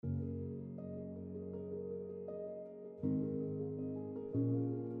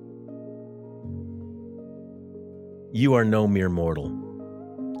You are no mere mortal.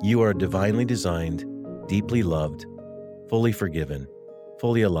 You are a divinely designed, deeply loved, fully forgiven,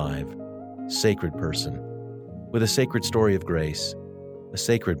 fully alive, sacred person with a sacred story of grace, a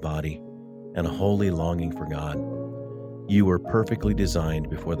sacred body, and a holy longing for God. You were perfectly designed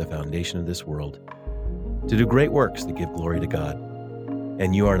before the foundation of this world to do great works that give glory to God.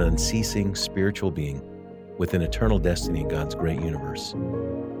 And you are an unceasing spiritual being with an eternal destiny in God's great universe.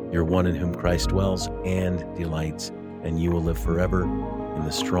 You're one in whom Christ dwells and delights, and you will live forever in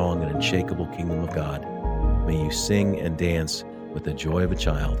the strong and unshakable kingdom of God. May you sing and dance with the joy of a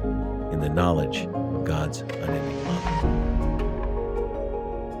child in the knowledge of God's unending love.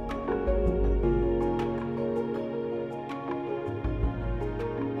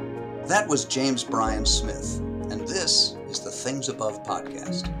 That was James Bryan Smith, and this is the Things Above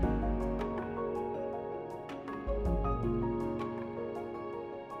podcast.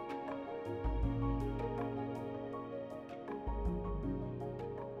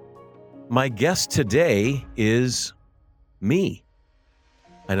 My guest today is me.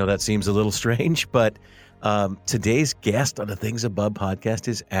 I know that seems a little strange, but today's guest on the Things Above podcast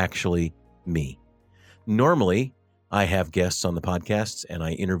is actually me. Normally, I have guests on the podcasts and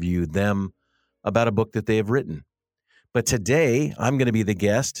I interview them about a book that they have written. But today, I'm going to be the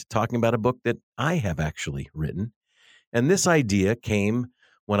guest talking about a book that I have actually written. And this idea came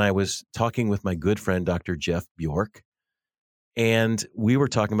when I was talking with my good friend, Dr. Jeff Bjork. And we were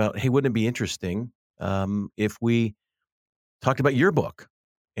talking about, hey, wouldn't it be interesting if we talked about your book?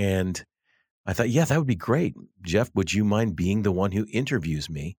 And I thought, yeah, that would be great. Jeff, would you mind being the one who interviews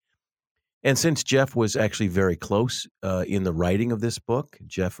me? And since Jeff was actually very close in the writing of this book,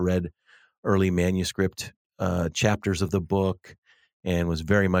 Jeff read early manuscript chapters of the book and was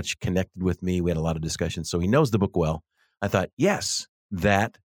very much connected with me. We had a lot of discussions, so he knows the book well. I thought, yes,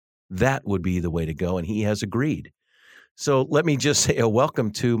 that would be the way to go, and he has agreed. So let me just say a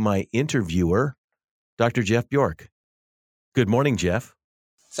welcome to my interviewer, Dr. Jeff Bjork. Good morning, Jeff.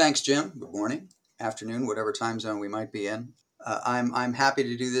 Thanks, Jim. Good morning, afternoon, whatever time zone we might be in. I'm happy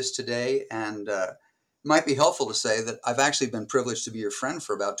to do this today, and it might be helpful to say that I've actually been privileged to be your friend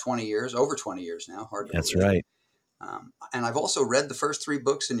for about 20 years, over 20 years now. Hard to That's believe. right. And I've also read the first 3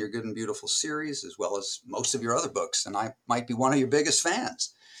 books in your Good and Beautiful series, as well as most of your other books, and I might be one of your biggest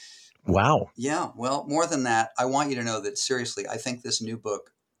fans. Wow. Yeah, well, more than that, I want you to know that, seriously, I think this new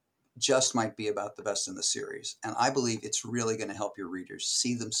book just might be about the best in the series. And I believe it's really going to help your readers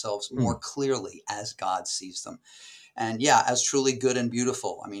see themselves more clearly as God sees them. And yeah, as truly good and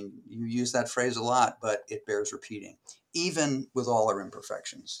beautiful. I mean, you use that phrase a lot, but it bears repeating, even with all our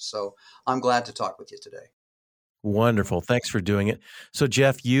imperfections. So I'm glad to talk with you today. Wonderful. Thanks for doing it. So,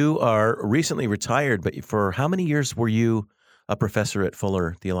 Jeff, you are recently retired, but for how many years were you a professor at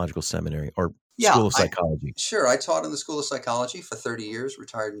Fuller Theological Seminary or School of Psychology? I taught in the School of Psychology for 30 years,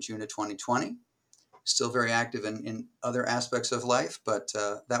 retired in June of 2020. Still very active in other aspects of life, but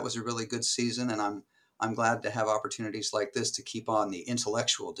that was a really good season, and I'm glad to have opportunities like this to keep on the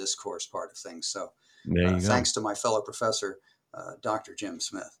intellectual discourse part of things. So thanks to my fellow professor, Dr. Jim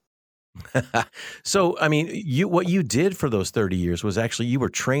Smith. So, I mean, what you did for those 30 years was actually you were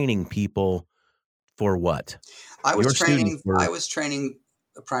training people for what? I was training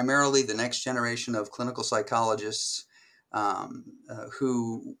primarily the next generation of clinical psychologists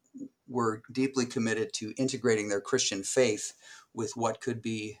who were deeply committed to integrating their Christian faith with what could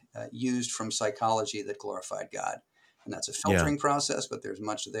be used from psychology that glorified God. And that's a filtering process, but there's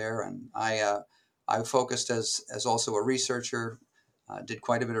much there. And I focused as also a researcher, did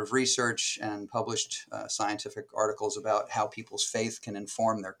quite a bit of research and published scientific articles about how people's faith can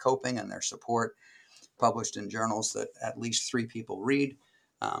inform their coping and their support, published in journals that at least 3 people read,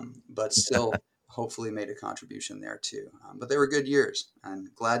 but still hopefully made a contribution there too. But they were good years,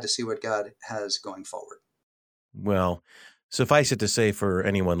 and glad to see what God has going forward. Well, suffice it to say for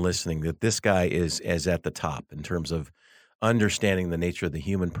anyone listening that this guy is at the top in terms of understanding the nature of the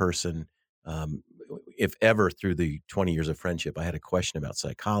human person. If ever through the 20 years of friendship, I had a question about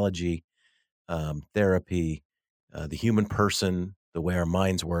psychology, therapy, the human person, the way our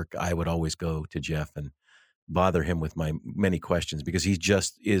minds work, I would always go to Jeff and bother him with my many questions because he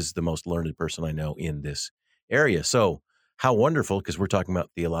just is the most learned person I know in this area. So how wonderful, because we're talking about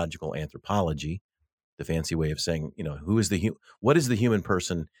theological anthropology, the fancy way of saying, what is the human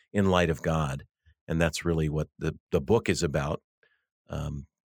person in light of God? And that's really what the book is about.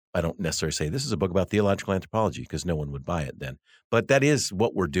 I don't necessarily say this is a book about theological anthropology because no one would buy it then. But that is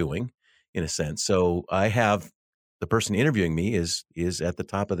what we're doing in a sense. So I have the person interviewing me is at the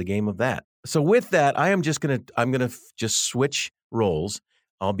top of the game of that. So with that, I'm going to just switch roles.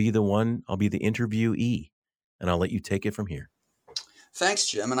 I'll be the interviewee. and I'll let you take it from here. Thanks,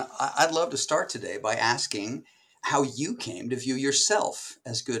 Jim. And I'd love to start today by asking how you came to view yourself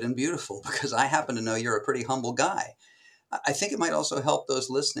as good and beautiful, because I happen to know you're a pretty humble guy. I think it might also help those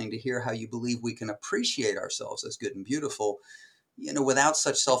listening to hear how you believe we can appreciate ourselves as good and beautiful, without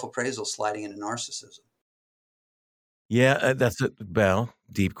such self-appraisal sliding into narcissism. Yeah, that's a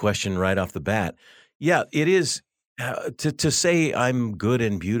deep question right off the bat. Yeah, it is. To say I'm good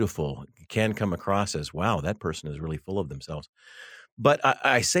and beautiful can come across as, wow, that person is really full of themselves. But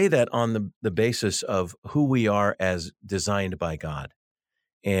I say that on the basis of who we are as designed by God.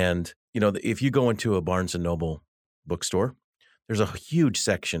 And, if you go into a Barnes and Noble bookstore, there's a huge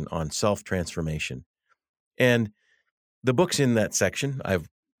section on self-transformation. And the books in that section, I've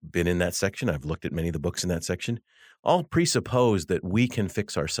been in that section, I've looked at many of the books in that section, all presuppose that we can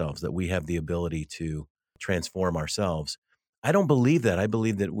fix ourselves, that we have the ability to transform ourselves. I don't believe that. I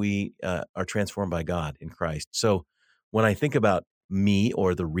believe that we are transformed by God in Christ. So when I think about me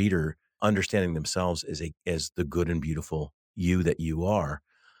or the reader understanding themselves as the good and beautiful you that you are,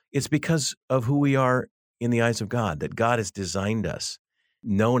 it's because of who we are in the eyes of God, that God has designed us,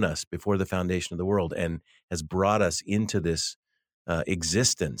 known us before the foundation of the world, and has brought us into this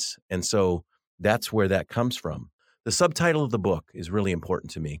existence. And so that's where that comes from. The subtitle of the book is really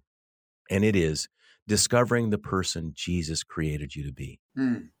important to me, and it is Discovering the Person Jesus Created You to Be.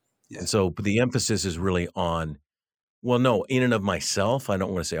 Yeah. And so the emphasis is really on, well, no, in and of myself, I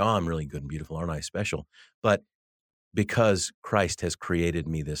don't want to say, oh, I'm really good and beautiful, aren't I special? But because Christ has created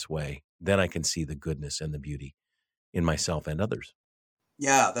me this way, then I can see the goodness and the beauty in myself and others.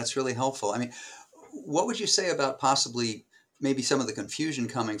 Yeah, that's really helpful. I mean, what would you say about possibly maybe some of the confusion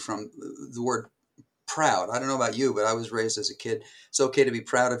coming from the word proud? I don't know about you, but I was raised as a kid. It's okay to be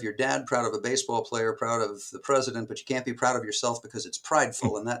proud of your dad, proud of a baseball player, proud of the president, but you can't be proud of yourself because it's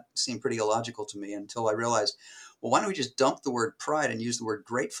prideful. And that seemed pretty illogical to me until I realized, well, why don't we just dump the word pride and use the word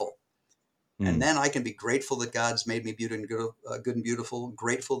grateful? And then I can be grateful that God's made me good and beautiful,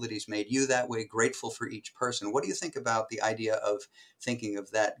 grateful that he's made you that way, grateful for each person. What do you think about the idea of thinking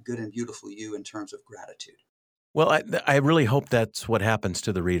of that good and beautiful you in terms of gratitude? Well, I really hope that's what happens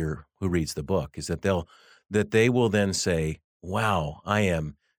to the reader who reads the book, is that they will then say, wow, I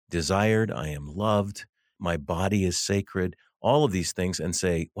am desired, I am loved, my body is sacred, all of these things, and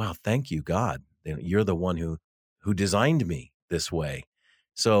say, wow, thank you, God. You're the one who designed me this way.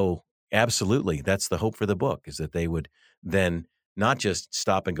 So absolutely, that's the hope for the book, is that they would then not just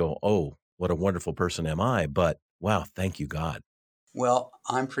stop and go, oh, what a wonderful person am I, but wow, thank you, God. Well,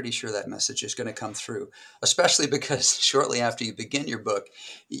 I'm pretty sure that message is going to come through, especially because shortly after you begin your book,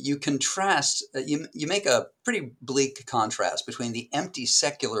 you contrast, you make a pretty bleak contrast between the empty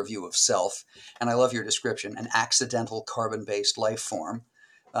secular view of self, and I love your description, an accidental carbon-based life form,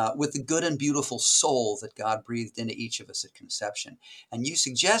 with the good and beautiful soul that God breathed into each of us at conception. And you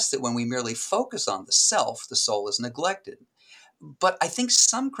suggest that when we merely focus on the self, the soul is neglected. But I think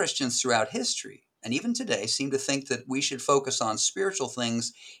some Christians throughout history, and even today, seem to think that we should focus on spiritual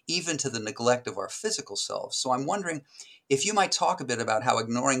things even to the neglect of our physical selves. So I'm wondering if you might talk a bit about how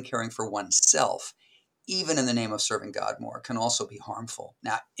ignoring caring for oneself, even in the name of serving God more, can also be harmful.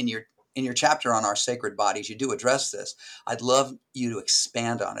 Now, in your chapter on our sacred bodies, you do address this. I'd love you to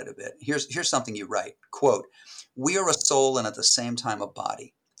expand on it a bit. Here's something you write, quote, "We are a soul and at the same time a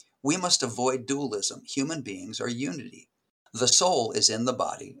body. We must avoid dualism. Human beings are unity. The soul is in the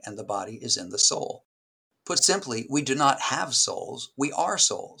body, and the body is in the soul. Put simply, we do not have souls, we are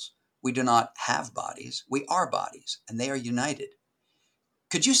souls. We do not have bodies, we are bodies, and they are united."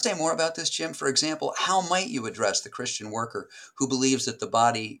 Could you say more about this, Jim? For example, how might you address the Christian worker who believes that the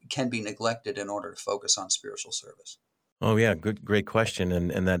body can be neglected in order to focus on spiritual service? Oh yeah, great question,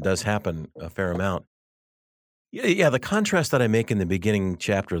 and that does happen a fair amount. Yeah, the contrast that I make in the beginning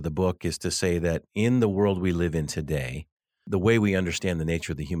chapter of the book is to say that in the world we live in today, the way we understand the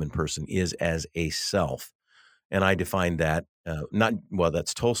nature of the human person is as a self. And I define that not well.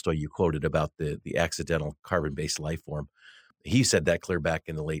 That's Tolstoy you quoted about the accidental carbon-based life form. He said that clear back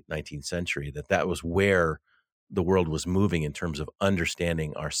in the late 19th century, that was where the world was moving in terms of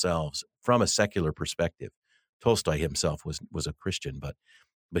understanding ourselves from a secular perspective. Tolstoy himself was a Christian, but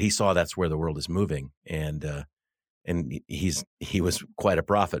he saw that's where the world is moving, and he was quite a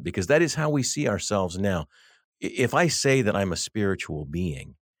prophet, because that is how we see ourselves now. If I say that I'm a spiritual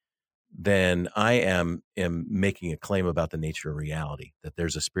being, then I am making a claim about the nature of reality, that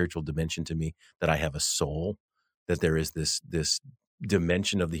there's a spiritual dimension to me, that I have a soul, that there is this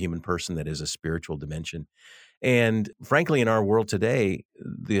dimension of the human person that is a spiritual dimension. And frankly, in our world today,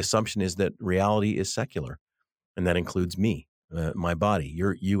 the assumption is that reality is secular, and that includes me, my body,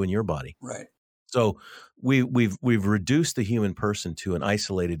 you and your body. Right. So we've reduced the human person to an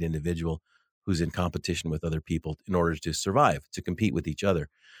isolated individual who's in competition with other people in order to survive, to compete with each other.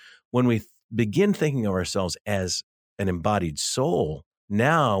 When we begin thinking of ourselves as an embodied soul,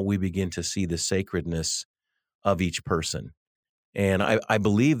 now we begin to see the sacredness of each person. And I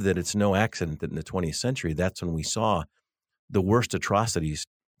believe that it's no accident that in the 20th century, that's when we saw the worst atrocities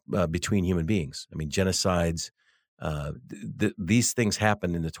between human beings. I mean, genocides, these things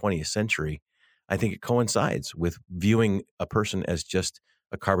happened in the 20th century. I think it coincides with viewing a person as just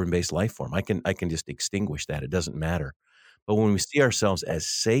a carbon-based life form. I can just extinguish that. It doesn't matter. But when we see ourselves as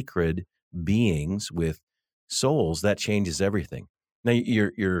sacred beings with souls, that changes everything. Now,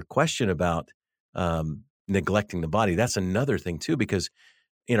 your question about neglecting the body, that's another thing too, because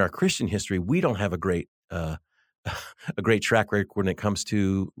in our Christian history, we don't have a great a great track record when it comes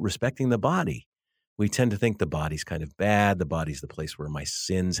to respecting the body. We tend to think the body's kind of bad. The body's the place where my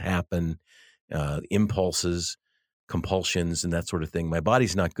sins happen, impulses, compulsions, and that sort of thing. My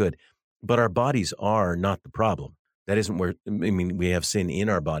body's not good, but our bodies are not the problem. That isn't where, I mean, we have sin in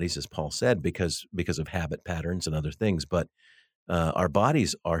our bodies, as Paul said, because of habit patterns and other things. But our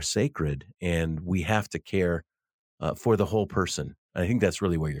bodies are sacred, and we have to care for the whole person. I think that's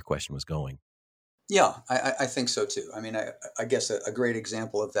really where your question was going. Yeah, I think so too. I mean, I guess a great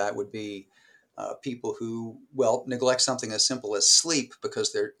example of that would be people who, well, neglect something as simple as sleep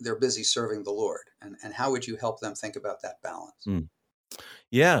because they're busy serving the Lord. And how would you help them think about that balance? Mm.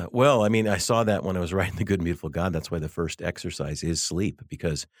 Yeah, well, I mean, I saw that when I was writing The Good and Beautiful God. That's why the first exercise is sleep,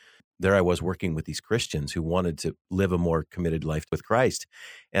 because there I was working with these Christians who wanted to live a more committed life with Christ.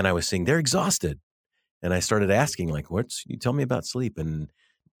 And I was seeing they're exhausted. And I started asking, like, you tell me about sleep? And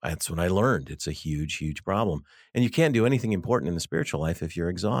that's when I learned it's a huge, huge problem. And you can't do anything important in the spiritual life if you're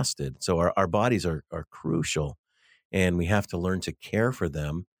exhausted. So our bodies are crucial, and we have to learn to care for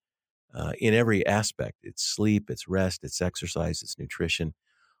them in every aspect. It's sleep, it's rest, it's exercise, it's nutrition.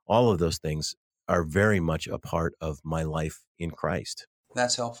 All of those things are very much a part of my life in Christ.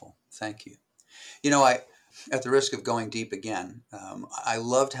 That's helpful. Thank you. You know, at the risk of going deep again, I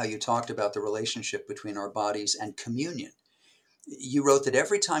loved how you talked about the relationship between our bodies and communion. You wrote that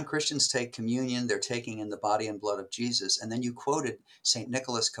every time Christians take communion, they're taking in the body and blood of Jesus. And then you quoted St.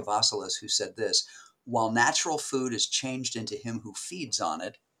 Nicholas Cavassalis, who said this: while natural food is changed into him who feeds on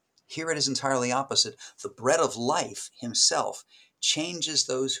it, here it is entirely opposite. The bread of life himself changes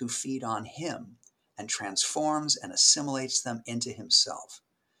those who feed on him and transforms and assimilates them into himself.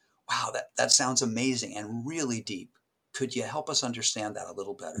 Wow, that sounds amazing and really deep. Could you help us understand that a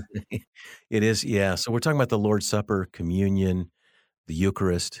little better? It is, yeah. So we're talking about the Lord's Supper, communion, the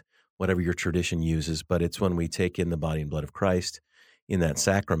Eucharist, whatever your tradition uses, but it's when we take in the body and blood of Christ in that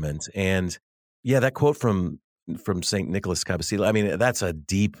sacrament. And yeah, that quote from St. Nicholas Cabasila, I mean, that's a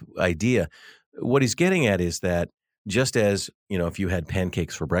deep idea. What he's getting at is that just as, if you had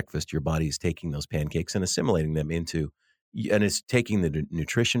pancakes for breakfast, your body is taking those pancakes and assimilating them and it's taking the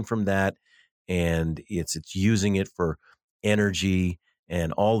nutrition from that, and it's using it for energy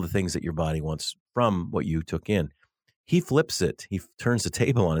and all the things that your body wants from what you took in. He flips it. He turns the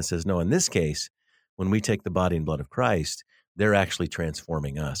table on and says, no, in this case, when we take the body and blood of Christ, they're actually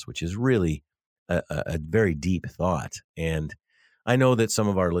transforming us, which is really a very deep thought. And I know that some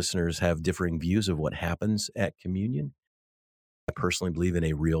of our listeners have differing views of what happens at communion. I personally believe in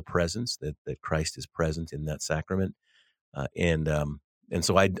a real presence, that Christ is present in that sacrament. And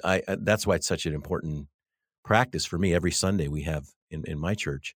so I that's why it's such an important practice for me. Every Sunday we have in my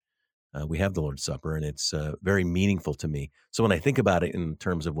church, we have the Lord's Supper, and it's very meaningful to me. So when I think about it in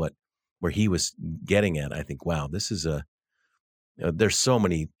terms of where he was getting at, I think, wow, this is there's so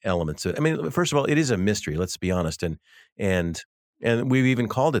many elements. I mean, first of all, it is a mystery. Let's be honest, and we've even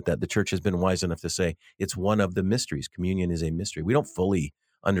called it that. The church has been wise enough to say it's one of the mysteries. Communion is a mystery. We don't fully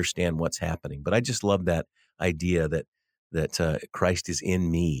understand what's happening, but I just love that idea that Christ is in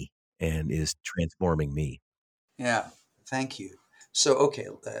me and is transforming me. Yeah, thank you. So, okay,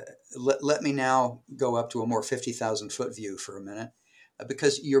 let me now go up to a more 50,000 foot view for a minute,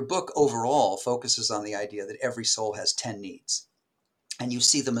 because your book overall focuses on the idea that every soul has 10 needs, and you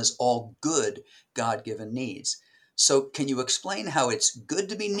see them as all good God-given needs. So can you explain how it's good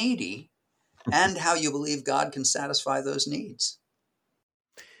to be needy and how you believe God can satisfy those needs?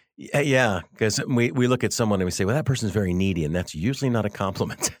 Yeah, because we look at someone and we say, well, that person's very needy, and that's usually not a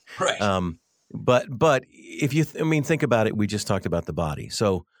compliment. Right. But if you, think about it, we just talked about the body.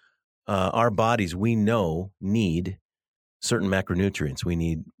 So our bodies, we know, need certain macronutrients. We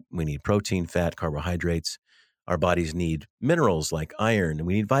need protein, fat, carbohydrates. Our bodies need minerals like iron, and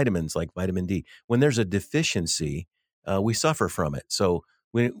we need vitamins like vitamin D. When there's a deficiency, we suffer from it. So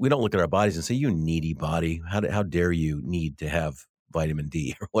We don't look at our bodies and say, "You needy body, how dare you need to have vitamin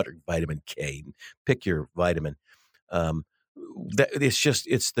D or what, or vitamin K? Pick your vitamin." Um,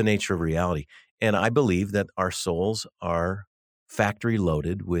 it's the nature of reality, and I believe that our souls are factory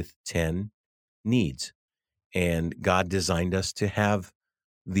loaded with 10 needs, and God designed us to have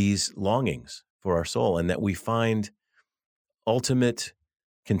these longings for our soul, and that we find ultimate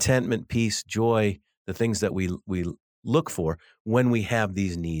contentment, peace, joy, the things that we look for when we have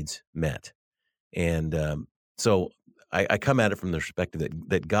these needs met. And so I come at it from the perspective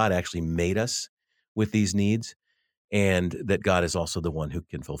that God actually made us with these needs, and that God is also the one who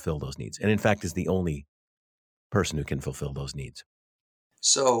can fulfill those needs, and in fact is the only person who can fulfill those needs.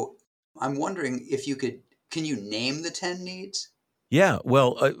 So I'm wondering if can you name the 10 needs? Yeah,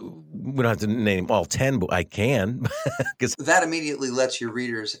 well, we don't have to name all 10, but I can, because That immediately lets your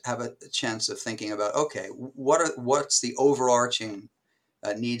readers have a chance of thinking about, okay, what's the overarching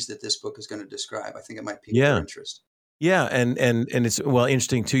needs that this book is going to describe? I think it might pique their yeah. interest. Yeah, and it's well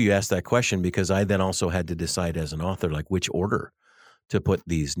interesting too. You asked that question because I then also had to decide as an author like which order to put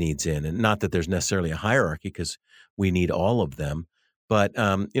these needs in, and not that there's necessarily a hierarchy because we need all of them. But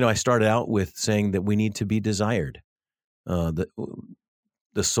I started out with saying that we need to be desired. The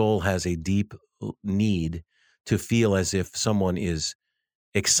soul has a deep need to feel as if someone is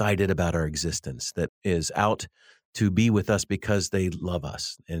excited about our existence, that is out to be with us because they love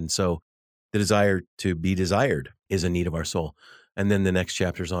us. And so the desire to be desired is a need of our soul. And then the next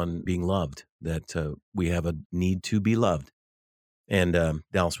chapter is on being loved, that we have a need to be loved. And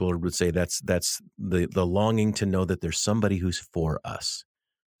Dallas Willard would say that's the longing to know that there's somebody who's for us,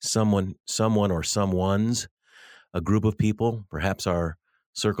 someone or someone's, a group of people, perhaps our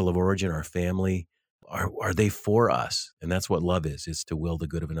circle of origin, our family, are they for us? And that's what love is to will the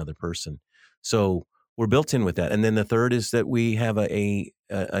good of another person. So we're built in with that. And then the third is that we have a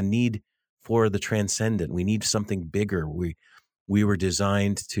need for the transcendent. We need something bigger. We were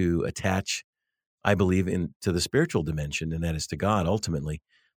designed to attach, I believe, to the spiritual dimension, and that is to God ultimately.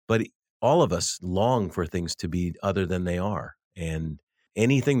 But all of us long for things to be other than they are. And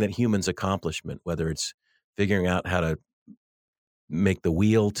anything that humans accomplishment, whether it's figuring out how to make the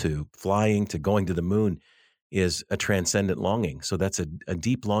wheel to flying to going to the moon, is a transcendent longing. So that's a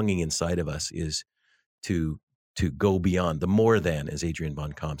deep longing inside of us, is to go beyond the more than, as Adrian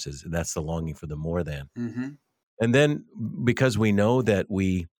von Kamm says. That's the longing for the more than. Mm-hmm. And then because we know that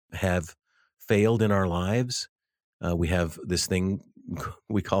we have failed in our lives, we have this thing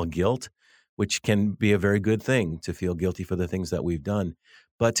we call guilt, which can be a very good thing, to feel guilty for the things that we've done.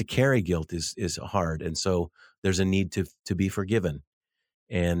 But to carry guilt is hard. And so there's a need to be forgiven.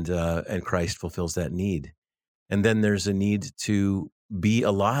 And Christ fulfills that need. And then there's a need to be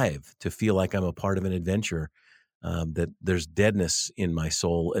alive, to feel like I'm a part of an adventure, that there's deadness in my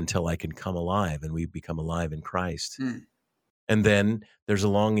soul until I can come alive, and we become alive in Christ. Mm. And then there's a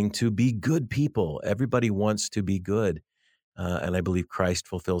longing to be good people. Everybody wants to be good. And I believe Christ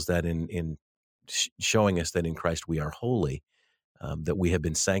fulfills that in showing us that in Christ we are holy, that we have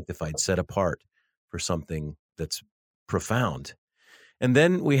been sanctified, set apart for something that's profound. And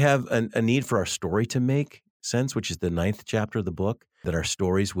then we have a need for our story to make sense, which is the 9th chapter of the book, that our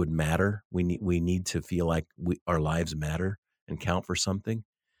stories would matter. We need to feel like our lives matter and count for something.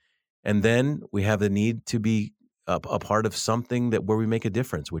 And then we have the need to be a part of something where we make a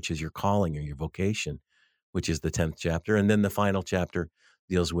difference, which is your calling or your vocation, which is the 10th chapter. And then the final chapter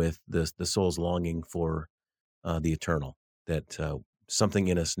deals with the soul's longing for the eternal, that something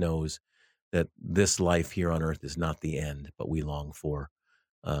in us knows that this life here on earth is not the end, but we long for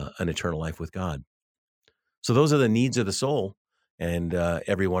an eternal life with God. So those are the needs of the soul, and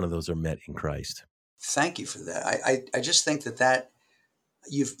every one of those are met in Christ. Thank you for that. I just think that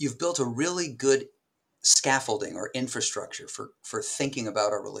you've built a really good scaffolding or infrastructure for thinking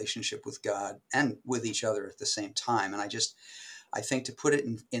about our relationship with God and with each other at the same time. And I think to put it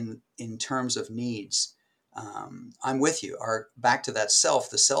in terms of needs, I'm with you. Back to that self,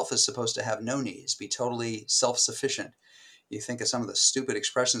 the self is supposed to have no needs, be totally self-sufficient. You think of some of the stupid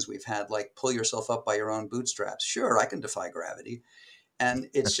expressions we've had, like pull yourself up by your own bootstraps. Sure, I can defy gravity. And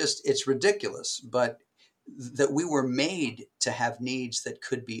it's ridiculous. But that we were made to have needs that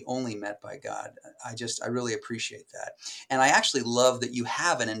could be only met by God. I really appreciate that. And I actually love that you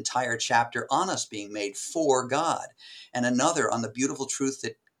have an entire chapter on us being made for God, and another on the beautiful truth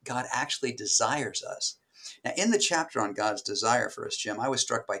that God actually desires us. Now, in the chapter on God's desire for us, Jim, I was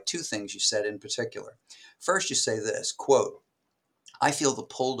struck by two things you said in particular. First, you say this, quote, "I feel the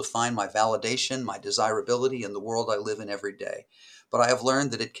pull to find my validation, my desirability in the world I live in every day. but I have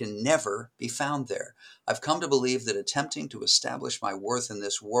learned that it can never be found there. I've come to believe that attempting to establish my worth in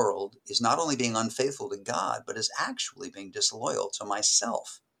this world is not only being unfaithful to God, but is actually being disloyal to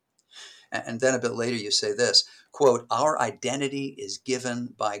myself. And then a bit later you say this, quote, our identity is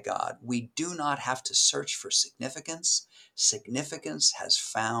given by God. We do not have to search for significance. Significance has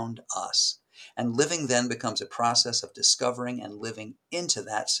found us. And living then becomes a process of discovering and living into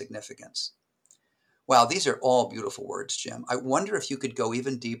that significance. Wow, these are all beautiful words, Jim. I wonder if you could go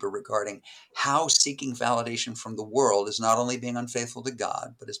even deeper regarding how seeking validation from the world is not only being unfaithful to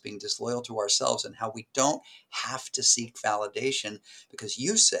God, but is being disloyal to ourselves, and how we don't have to seek validation because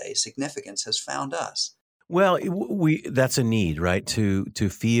you say significance has found us. Well, we that's a need, right? To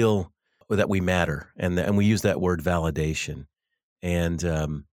feel that we matter, and we use that word validation. And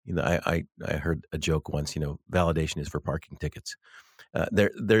I heard a joke once. Validation is for parking tickets.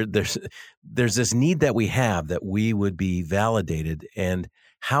 There's this need that we have that we would be validated, and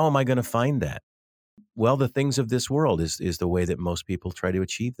how am I going to find that? Well, the things of this world is the way that most people try to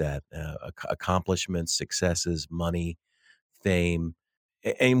achieve that. Accomplishments, successes, money, fame,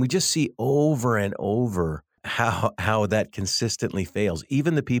 and we just see over and over how that consistently fails.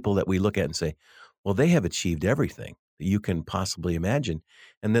 Even the people that we look at and say, well, they have achieved everything that you can possibly imagine,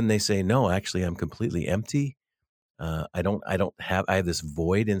 and then they say, no, actually, I'm completely empty. I have this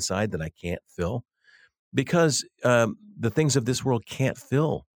void inside that I can't fill because the things of this world can't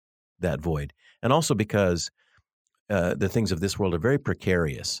fill that void, and also because the things of this world are very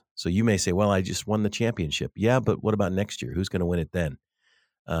precarious. So you may say, well, I just won the championship. Yeah, but what about next year? Who's going to win it then?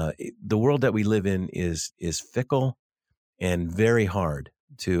 The world that we live in is fickle and very hard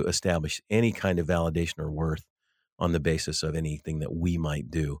to establish any kind of validation or worth on the basis of anything that we might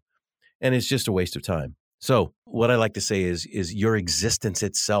do. And it's just a waste of time. So what I like to say is your existence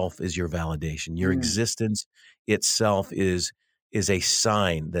itself is your validation. Your existence itself is a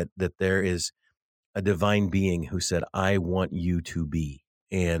sign that there is a divine being who said, I want you to be,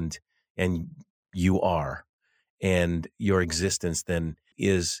 and you are. And your existence then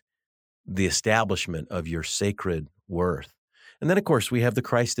is the establishment of your sacred worth. And then, of course, we have the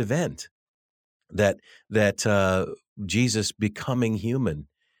Christ event, that Jesus becoming human,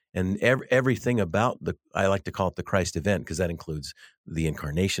 and everything about I like to call it the Christ event, because that includes the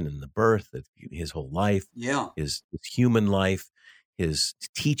incarnation and the birth, his whole life, his human life, his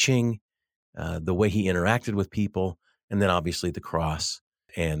teaching, the way he interacted with people, and then obviously the cross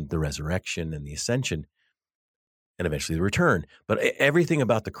and the resurrection and the ascension, and eventually the return. But everything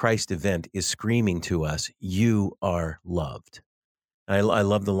about the Christ event is screaming to us, you are loved. I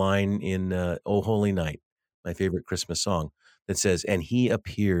love the line in "O Holy Night," my favorite Christmas song, that says, and he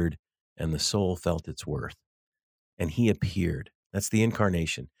appeared and the soul felt its worth. And he appeared. That's the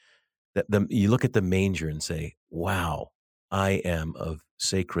incarnation. You look at the manger and say, wow, I am of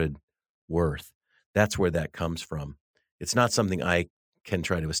sacred worth. That's where that comes from. It's not something I can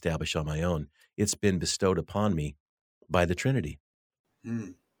try to establish on my own. It's been bestowed upon me by the Trinity.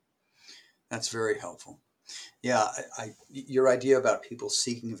 That's very helpful. Yeah, your idea about people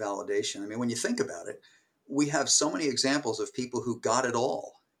seeking validation. I mean, when you think about it, we have so many examples of people who got it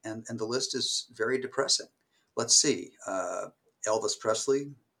all, and the list is very depressing. Let's see, Elvis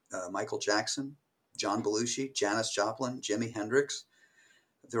Presley, Michael Jackson, John Belushi, Janis Joplin, Jimi Hendrix.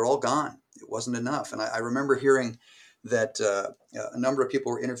 They're all gone. It wasn't enough. And I remember hearing that a number of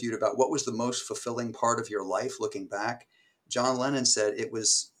people were interviewed about what was the most fulfilling part of your life looking back. John Lennon said it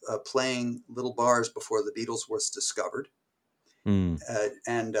was playing little bars before the Beatles was discovered.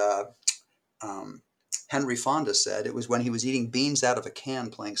 And Henry Fonda said it was when he was eating beans out of a can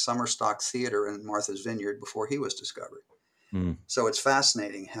playing summer stock theater in Martha's Vineyard before he was discovered. So it's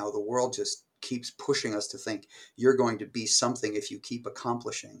fascinating how the world just keeps pushing us to think you're going to be something if you keep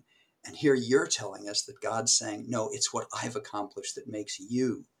accomplishing. And here you're telling us that God's saying, no, it's what I've accomplished that makes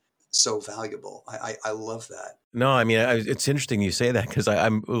you so valuable. I love that. No, I mean, it's interesting you say that, because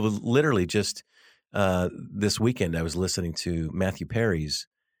I'm literally just this weekend I was listening to Matthew Perry's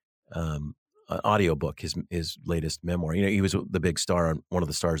audiobook, his latest memoir. He was the big star on one of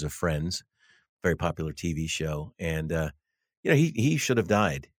the stars of Friends, very popular TV show, and he should have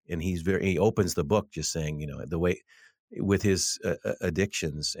died. And he opens the book just saying, the way with his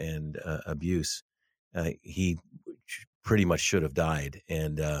addictions and abuse, he pretty much should have died.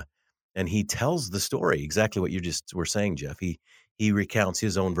 And he tells the story exactly what you just were saying, Jeff. He recounts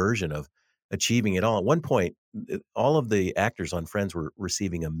his own version of achieving it all. At one point, all of the actors on Friends were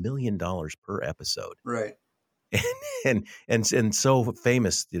receiving $1 million per episode. Right. And so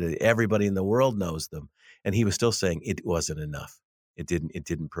famous, everybody in the world knows them. And he was still saying it wasn't enough. It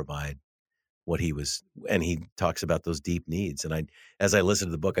didn't provide what he was, and he talks about those deep needs. And as I listen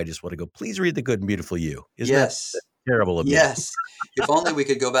to the book, I just want to go, please read The Good and Beautiful You. Isn't that Yes. terrible of me? Yes. If only we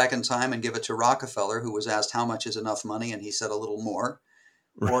could go back in time and give it to Rockefeller, who was asked how much is enough money, and he said a little more.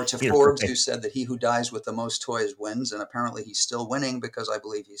 Or to Right, Forbes, right. who said that he who dies with the most toys wins, and apparently he's still winning because I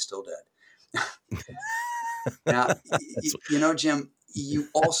believe he's still dead. Now, That's, Jim, you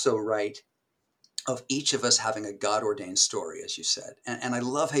also write of each of us having a God ordained story, as you said. And I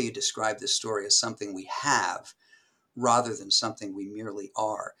love how you describe this story as something we have rather than something we merely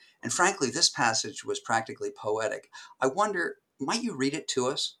are. And frankly, this passage was practically poetic. I wonder, might you read it to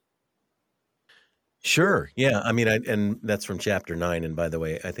us? sure. Yeah. I mean, and that's from chapter 9. And by the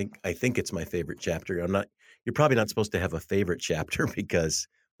way, I think it's my favorite chapter. You're probably not supposed to have a favorite chapter because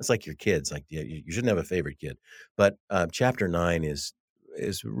it's like your kids. Like, yeah, you shouldn't have a favorite kid. But chapter 9 is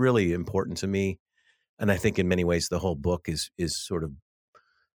really important to me. And I think in many ways the whole book is sort of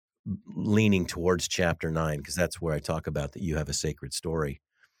leaning towards chapter 9, because that's where I talk about that you have a sacred story.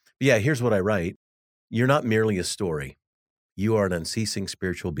 But yeah, here's what I write. You're not merely a story. You are an unceasing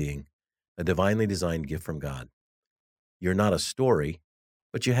spiritual being, a divinely designed gift from God. You're not a story,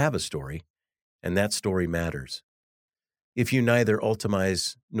 but you have a story, and that story matters. If you neither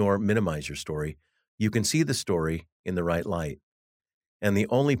ultimize nor minimize your story, you can see the story in the right light. And the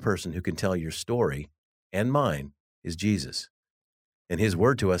only person who can tell your story and mine is Jesus. And his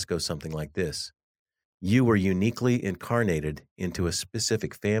word to us goes something like this: you were uniquely incarnated into a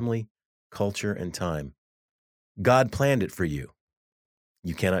specific family, culture, and time. God planned it for you.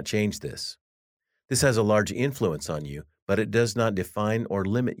 You cannot change this. This has a large influence on you, but it does not define or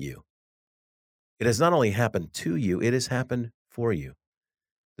limit you. It has not only happened to you, it has happened for you.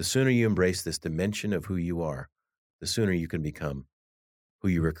 The sooner you embrace this dimension of who you are, the sooner you can become who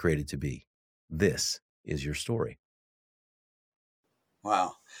you were created to be. This is your story.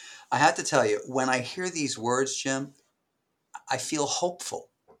 Wow. I have to tell you, when I hear these words, Jim, I feel hopeful.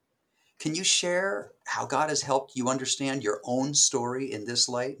 Can you share how God has helped you understand your own story in this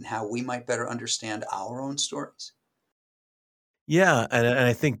light and how we might better understand our own stories? Yeah, and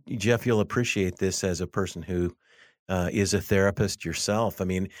I think, Jeff, you'll appreciate this as a person who is a therapist yourself. I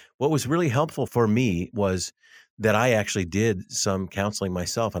mean, what was really helpful for me was that I actually did some counseling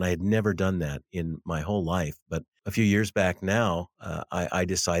myself, and I had never done that in my whole life. But a few years back now, I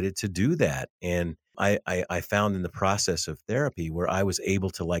decided to do that, and I found in the process of therapy where I was able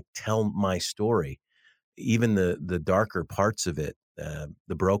to like tell my story, even the darker parts of it,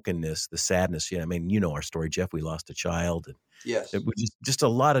 the brokenness, the sadness. Yeah, I mean, you know our story, Jeff. We lost a child, and it Yes. was just a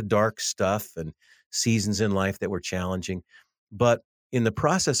lot of dark stuff and seasons in life that were challenging. But in the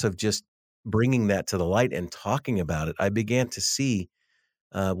process of just bringing that to the light and talking about it, I began to see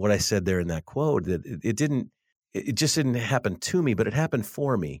what I said there in that quote, that it just didn't happen to me, but it happened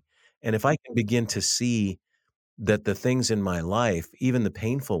for me. And if I can begin to see that the things in my life, even the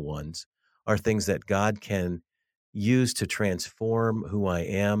painful ones, are things that God can use to transform who I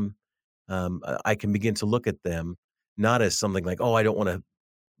am, I can begin to look at them not as something like, oh, I don't want to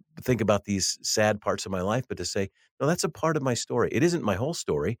think about these sad parts of my life, but to say, no, that's a part of my story. It isn't my whole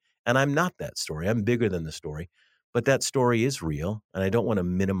story, and I'm not that story. I'm bigger than the story, but that story is real, and I don't want to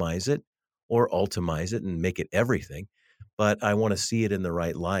minimize it or ultimize it and make it everything, but I want to see it in the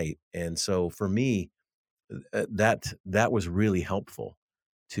right light. And so for me, that was really helpful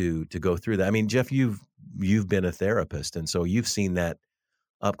to go through that. I mean, Jeff, you've been a therapist, and so you've seen that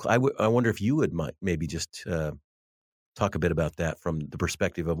I wonder if you would maybe just talk a bit about that from the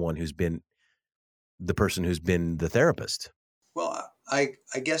perspective of one who's been the person who's been the therapist. Well, I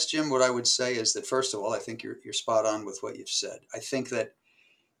guess, Jim, what I would say is that, first of all, I think you're spot on with what you've said. I think that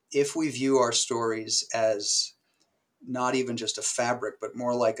if we view our stories as not even just a fabric, but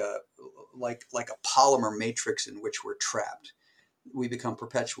more like a polymer matrix in which we're trapped, we become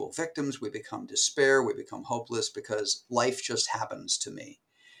perpetual victims, we become despair, we become hopeless because life just happens to me.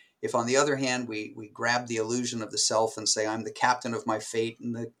 If, on the other hand, we grab the illusion of the self and say, I'm the captain of my fate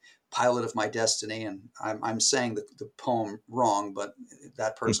and the pilot of my destiny, and I'm saying the poem wrong, but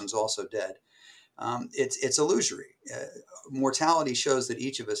that person's also dead. It's illusory. Mortality shows that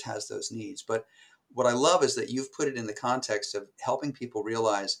each of us has those needs. But what I love is that you've put it in the context of helping people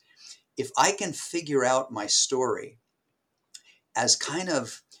realize, if I can figure out my story as kind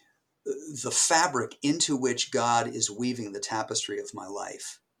of the fabric into which God is weaving the tapestry of my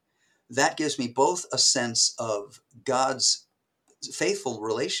life, that gives me both a sense of God's faithful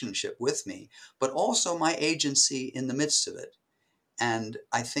relationship with me, but also my agency in the midst of it. And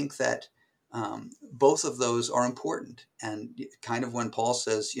I think that Both of those are important. And kind of when Paul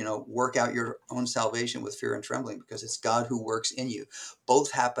says, work out your own salvation with fear and trembling, because it's God who works in you,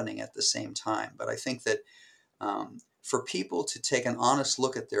 both happening at the same time. But I think that for people to take an honest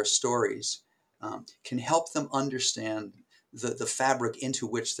look at their stories can help them understand the fabric into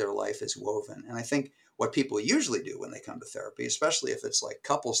which their life is woven. And I think what people usually do when they come to therapy, especially if it's like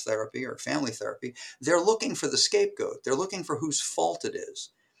couples therapy or family therapy, they're looking for the scapegoat. They're looking for whose fault it is.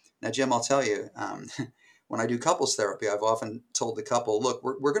 Now, Jim, I'll tell you, when I do couples therapy, I've often told the couple, look,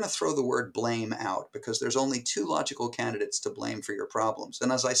 we're going to throw the word blame out because there's only two logical candidates to blame for your problems.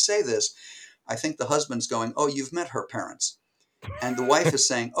 And as I say this, I think the husband's going, oh, you've met her parents. And the wife is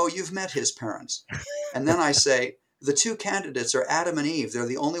saying, oh, you've met his parents. And then I say, the two candidates are Adam and Eve. They're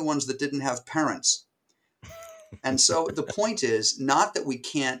the only ones that didn't have parents. And so the point is not that we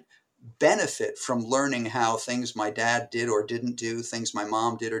can't benefit from learning how things my dad did or didn't do, things my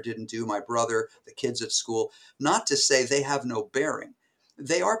mom did or didn't do, my brother, the kids at school, not to say they have no bearing.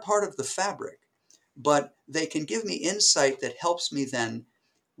 They are part of the fabric, but they can give me insight that helps me then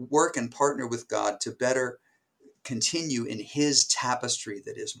work and partner with God to better continue in his tapestry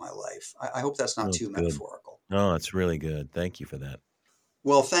that is my life. I hope that's not too metaphorical. No, it's really good. Thank you for that.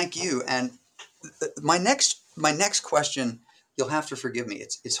 Well, thank you. And my next question, you'll have to forgive me.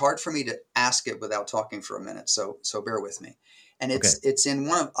 It's hard for me to ask it without talking for a minute, so bear with me. And it's in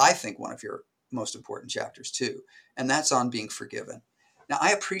one of your most important chapters too, and that's on being forgiven. Now,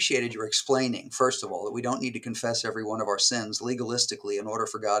 I appreciated your explaining, first of all, that we don't need to confess every one of our sins legalistically in order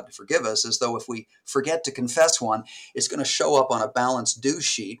for God to forgive us, as though if we forget to confess one, it's going to show up on a balanced due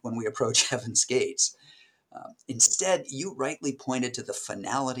sheet when we approach heaven's gates. Instead, you rightly pointed to the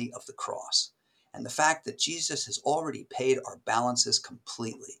finality of the cross and the fact that Jesus has already paid our balances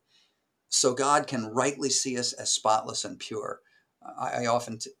completely. So God can rightly see us as spotless and pure. I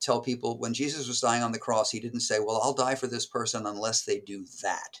often tell people when Jesus was dying on the cross, he didn't say, well, I'll die for this person unless they do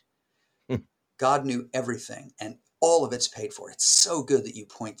that. God knew everything and all of it's paid for. It's so good that you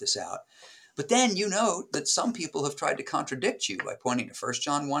point this out. But then you note that some people have tried to contradict you by pointing to 1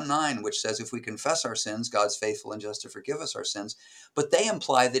 John 1:9, which says if we confess our sins, God's faithful and just to forgive us our sins. But they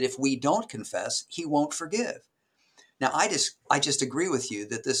imply that if we don't confess, he won't forgive. Now, I just agree with you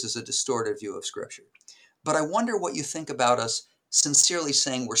that this is a distorted view of Scripture. But I wonder what you think about us sincerely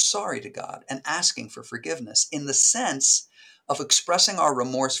saying we're sorry to God and asking for forgiveness in the sense of expressing our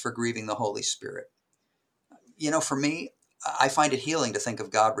remorse for grieving the Holy Spirit. For me, I find it healing to think of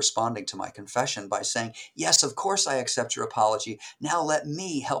God responding to my confession by saying, yes, of course I accept your apology. Now let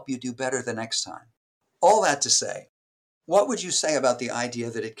me help you do better the next time. All that to say, what would you say about the idea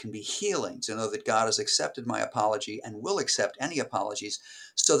that it can be healing to know that God has accepted my apology and will accept any apologies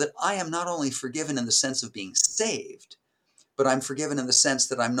so that I am not only forgiven in the sense of being saved, but I'm forgiven in the sense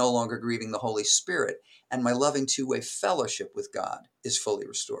that I'm no longer grieving the Holy Spirit and my loving two-way fellowship with God is fully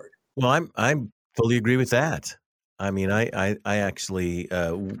restored? Well, I'm fully agree with that. I mean, I actually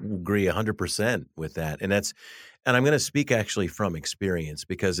agree 100% with that, and I'm going to speak actually from experience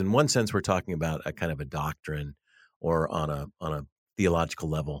because in one sense we're talking about a kind of a doctrine or on a theological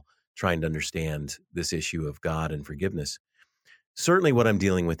level, trying to understand this issue of God and forgiveness. Certainly, what I'm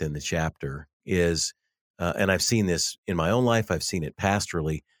dealing with in the chapter is, and I've seen this in my own life, I've seen it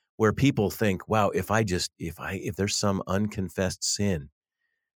pastorally, where people think, "Wow, if there's some unconfessed sin."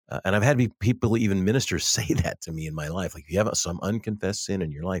 And I've had people, even ministers, say that to me in my life. Like, if you have some unconfessed sin in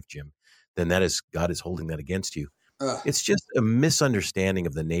your life, Jim, then God is holding that against you. It's just a misunderstanding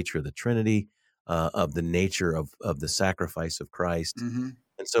of the nature of the Trinity, of the nature of the sacrifice of Christ. Mm-hmm.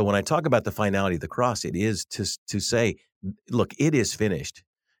 And so when I talk about the finality of the cross, it is to say, look, it is finished.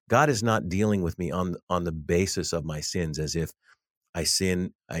 God is not dealing with me on the basis of my sins as if I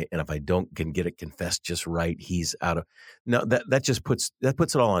sin, and if I don't can get it confessed just right, he's out of. No, that just puts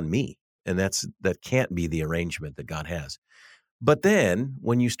it all on me, and that can't be the arrangement that God has. But then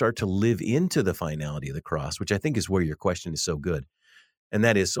when you start to live into the finality of the cross, which I think is where your question is so good, and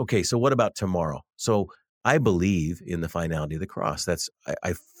that is, okay, so what about tomorrow? So I believe in the finality of the cross.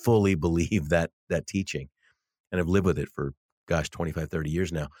 I fully believe that teaching, and I've lived with it for 25, 30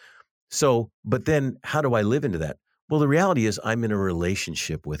 years now. So, but then how do I live into that? Well, the reality is I'm in a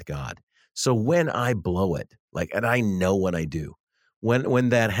relationship with God. So when I blow it, and I know when I do, when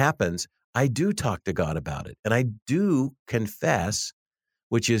that happens, I do talk to God about it. And I do confess,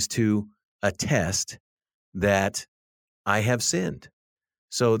 which is to attest that I have sinned.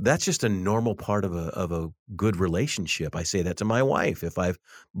 So that's just a normal part of a good relationship. I say that to my wife if I've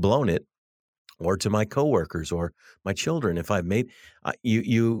blown it, or to my coworkers or my children if I've made.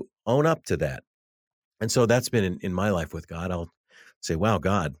 You own up to that. And so that's been in my life with God. I'll say, wow,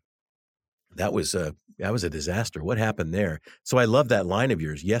 God, That was a disaster. What happened there? So I love that line of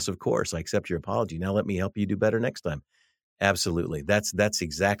yours. Yes, of course, I accept your apology. Now let me help you do better next time. Absolutely. That's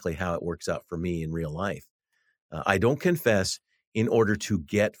exactly how it works out for me in real life. I don't confess in order to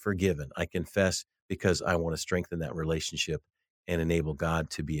get forgiven. I confess because I want to strengthen that relationship and enable God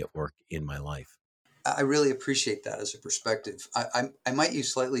to be at work in my life. I really appreciate that as a perspective. I might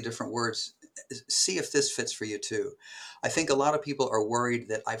use slightly different words. See if this fits for you too. I think a lot of people are worried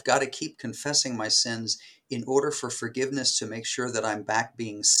that I've got to keep confessing my sins in order for forgiveness to make sure that I'm back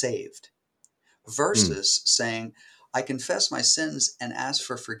being saved, Hmm. versus saying, I confess my sins and ask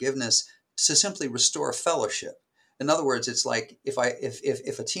for forgiveness to simply restore fellowship. In other words, it's like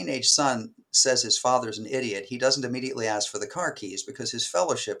if a teenage son says his father's an idiot, he doesn't immediately ask for the car keys because his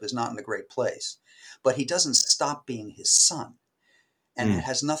fellowship is not in a great place. But he doesn't stop being his son, and it Hmm.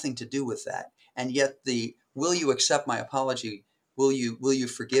 has nothing to do with that. And yet the will you accept my apology? Will you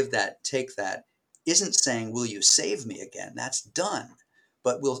forgive that? Take that isn't saying will you save me again? That's done.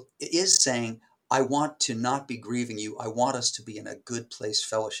 But will it is saying I want to not be grieving you. I want us to be in a good place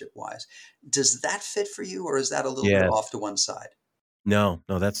fellowship wise. Does that fit for you, or is that a little bit off Yes. to one side? No,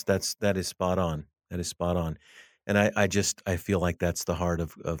 no, that is spot on. That is spot on. And I feel like that's the heart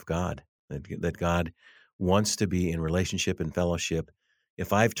of God, that God wants to be in relationship and fellowship.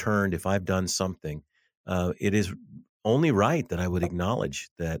 If I've done something, it is only right that I would acknowledge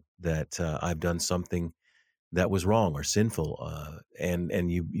that I've done something that was wrong or sinful,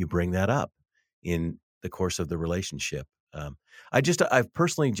 and you bring that up in the course of the relationship. I've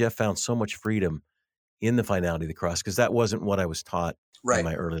personally, Jeff, found so much freedom in the finality of the cross, because that wasn't what I was taught in Right.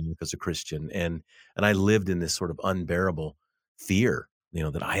 my early life as a Christian, and I lived in this sort of unbearable fear,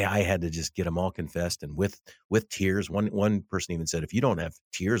 that I had to just get them all confessed, and with tears. One person even said, "If you don't have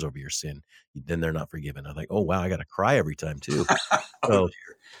tears over your sin, then they're not forgiven." I'm like, "Oh wow, I got to cry every time too." Oh So dear.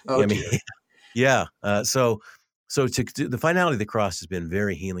 yeah, Oh I mean, dear. yeah. The finality of the cross has been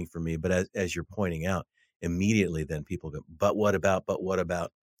very healing for me. But as you're pointing out, immediately then people go, "But what about? But what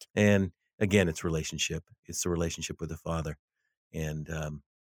about?" And again, it's relationship. It's the relationship with the Father, and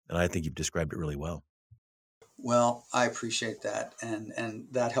I think you've described it really well. Well, I appreciate that, and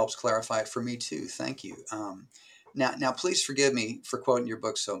that helps clarify it for me too. Thank you. Now, please forgive me for quoting your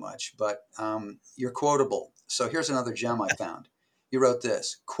book so much, but you're quotable. So here's another gem I found. You wrote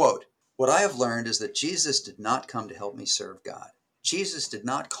this quote: "What I have learned is that Jesus did not come to help me serve God. Jesus did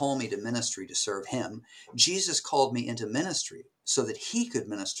not call me to ministry to serve Him. Jesus called me into ministry so that He could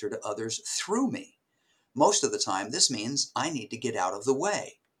minister to others through me. Most of the time, this means I need to get out of the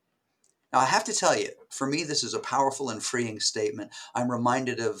way." Now, I have to tell you, for me, this is a powerful and freeing statement. I'm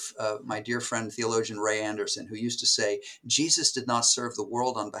reminded of my dear friend, theologian Ray Anderson, who used to say, Jesus did not serve the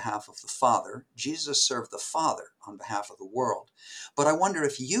world on behalf of the Father. Jesus served the Father on behalf of the world. But I wonder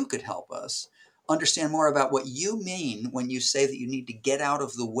if you could help us understand more about what you mean when you say that you need to get out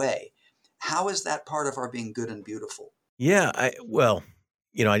of the way. How is that part of our being good and beautiful? Yeah, I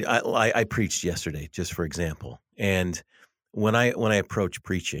preached yesterday, just for example, and when I approach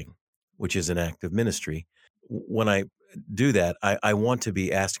preaching, which is an act of ministry, when I do that, I want to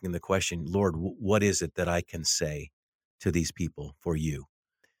be asking the question, Lord, what is it that I can say to these people for you?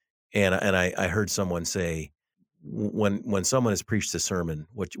 And I heard someone say, when someone has preached a sermon,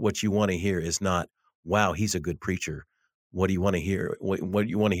 what you want to hear is not, wow, he's a good preacher. What do you want to hear? What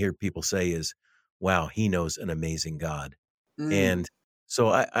you want to hear people say is, wow, he knows an amazing God. Mm, And so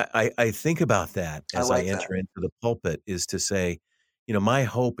I think about that I as I like that. enter into the pulpit, is to say, my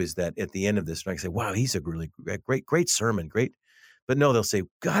hope is that at the end of this, I can say, wow, he's a really great sermon, great. But no, they'll say,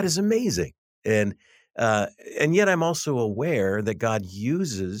 God is amazing. And uh, and yet I'm also aware that God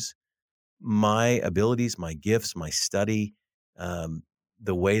uses my abilities, my gifts, my study, um,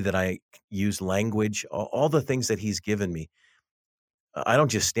 the way that I use language, all the things that He's given me. I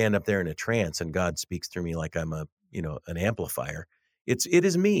don't just stand up there in a trance and God speaks through me like I'm an amplifier. It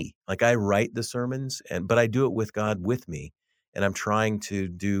is me. Like I write the sermons, but I do it with God with me. And I'm trying to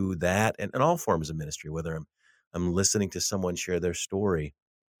do that and all forms of ministry, whether I'm listening to someone share their story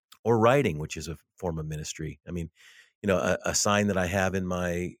or writing, which is a form of ministry. I mean, a sign that I have in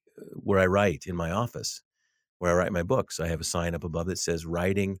my where I write in my office, where I write my books, I have a sign up above that says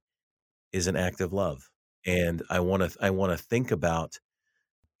writing is an act of love. And I want to think about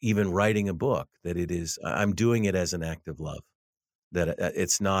even writing a book, that I'm doing it as an act of love, that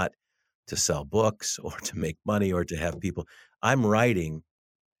it's not to sell books or to make money or to have people. I'm writing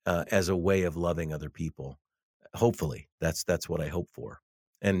as a way of loving other people. Hopefully, that's what I hope for.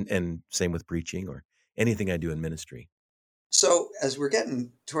 And same with preaching or anything I do in ministry. So, as we're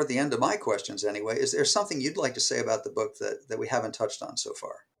getting toward the end of my questions anyway, is there something you'd like to say about the book that we haven't touched on so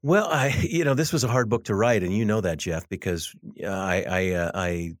far? Well, this was a hard book to write, and you know that, Jeff, because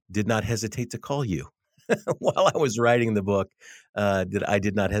I did not hesitate to call you while I was writing the book. I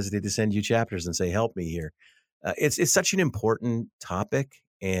did not hesitate to send you chapters and say, "Help me here." It's such an important topic,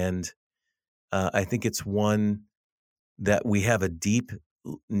 and I think it's one that we have a deep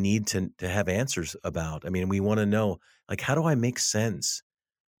need to have answers about. I mean, we want to know, like, how do I make sense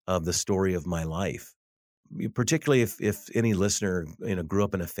of the story of my life? Particularly if any listener grew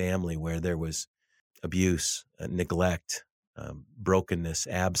up in a family where there was abuse, neglect, brokenness,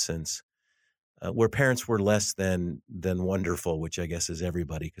 absence, where parents were less than wonderful, which I guess is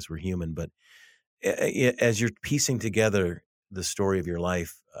everybody because we're human. But as you're piecing together the story of your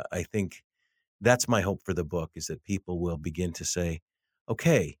life, I think that's my hope for the book, is that people will begin to say,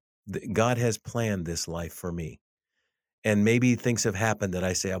 okay, God has planned this life for me. And maybe things have happened that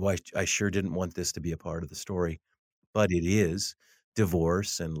I say, oh, I sure didn't want this to be a part of the story, but it is.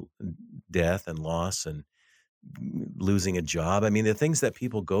 Divorce and death and loss and losing a job. I mean, the things that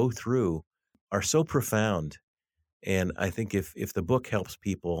people go through are so profound. And I think if the book helps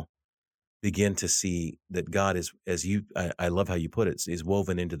people begin to see that God is, I love how you put it, is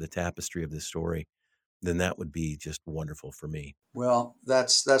woven into the tapestry of this story, then that would be just wonderful for me. Well,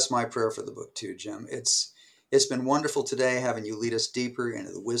 that's my prayer for the book too, Jim. It's been wonderful today having you lead us deeper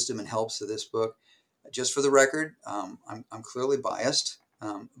into the wisdom and helps of this book. Just for the record, I'm clearly biased,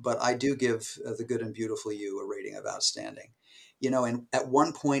 but I do give The Good and Beautiful You a rating of outstanding. And at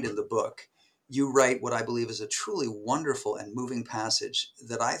one point in the book, you write what I believe is a truly wonderful and moving passage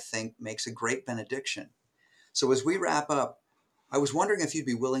that I think makes a great benediction. So as we wrap up, I was wondering if you'd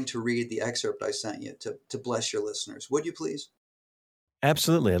be willing to read the excerpt I sent you to bless your listeners. Would you please?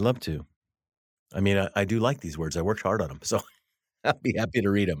 Absolutely. I'd love to. I mean, I do like these words. I worked hard on them, so I'll be happy to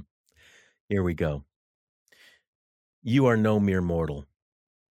read them. Here we go. You are no mere mortal.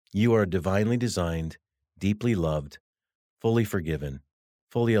 You are a divinely designed, deeply loved, fully forgiven,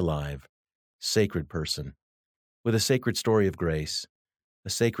 fully alive, sacred person with a sacred story of grace, a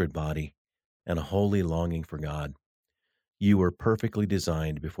sacred body, and a holy longing for God. You were perfectly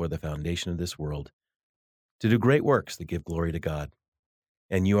designed before the foundation of this world to do great works that give glory to God.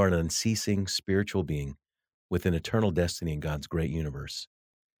 And you are an unceasing spiritual being with an eternal destiny in God's great universe.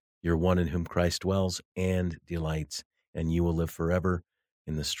 You're one in whom Christ dwells and delights, and you will live forever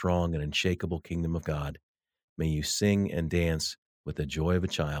in the strong and unshakable kingdom of God. May you sing and dance with the joy of a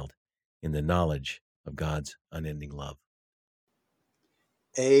child in the knowledge of God's unending love.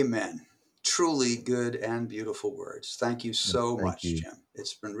 Amen. Truly good and beautiful words. Thank you so much, you. Jim.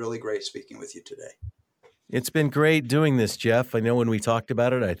 It's been really great speaking with you today. It's been great doing this, Jeff. I know when we talked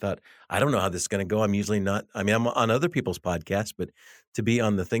about it, I thought, I don't know how this is going to go. I'm usually not, I'm on other people's podcasts, but to be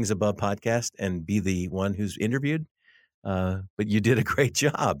on the Things Above podcast and be the one who's interviewed, but you did a great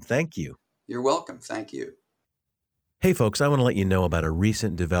job. Thank you. You're welcome. Thank you. Hey, folks, I want to let you know about a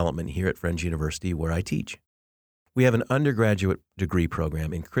recent development here at Friends University where I teach. We have an undergraduate degree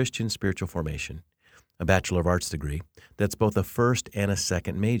program in Christian spiritual formation, a Bachelor of Arts degree that's both a first and a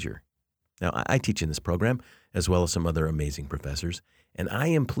second major. Now, I teach in this program, as well as some other amazing professors, and I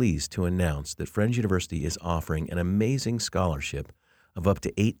am pleased to announce that Friends University is offering an amazing scholarship of up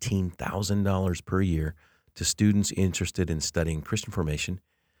to $18,000 per year to students interested in studying Christian formation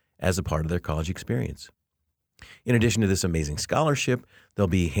as a part of their college experience. In addition to this amazing scholarship, there'll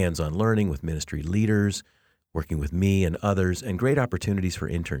be hands-on learning with ministry leaders, working with me and others, and great opportunities for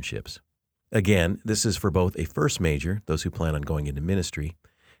internships. Again, this is for both a first major, those who plan on going into ministry,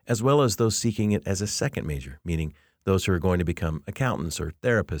 as well as those seeking it as a second major, meaning those who are going to become accountants or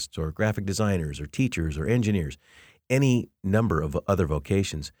therapists or graphic designers or teachers or engineers, any number of other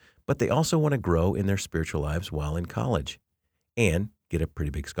vocations, but they also want to grow in their spiritual lives while in college and get a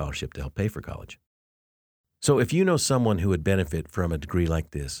pretty big scholarship to help pay for college. So if you know someone who would benefit from a degree like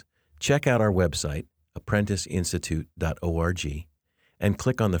this, check out our website, apprenticeinstitute.org, and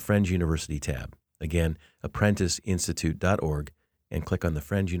click on the Friends University tab. Again, apprenticeinstitute.org, and click on the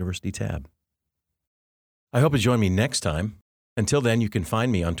Friends University tab. I hope you join me next time. Until then, you can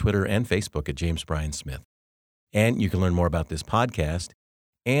find me on Twitter and Facebook at James Bryan Smith. And you can learn more about this podcast.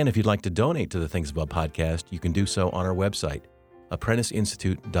 And if you'd like to donate to the Things Above podcast, you can do so on our website,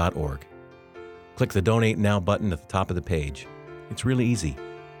 apprenticeinstitute.org. Click the Donate Now button at the top of the page. It's really easy,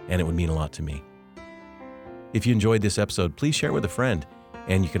 and it would mean a lot to me. If you enjoyed this episode, please share with a friend,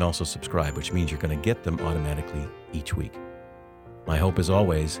 and you can also subscribe, which means you're going to get them automatically each week. My hope, as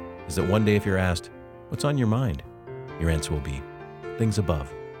always, is that one day if you're asked, what's on your mind? Your answer will be, things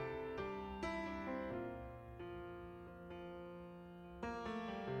above.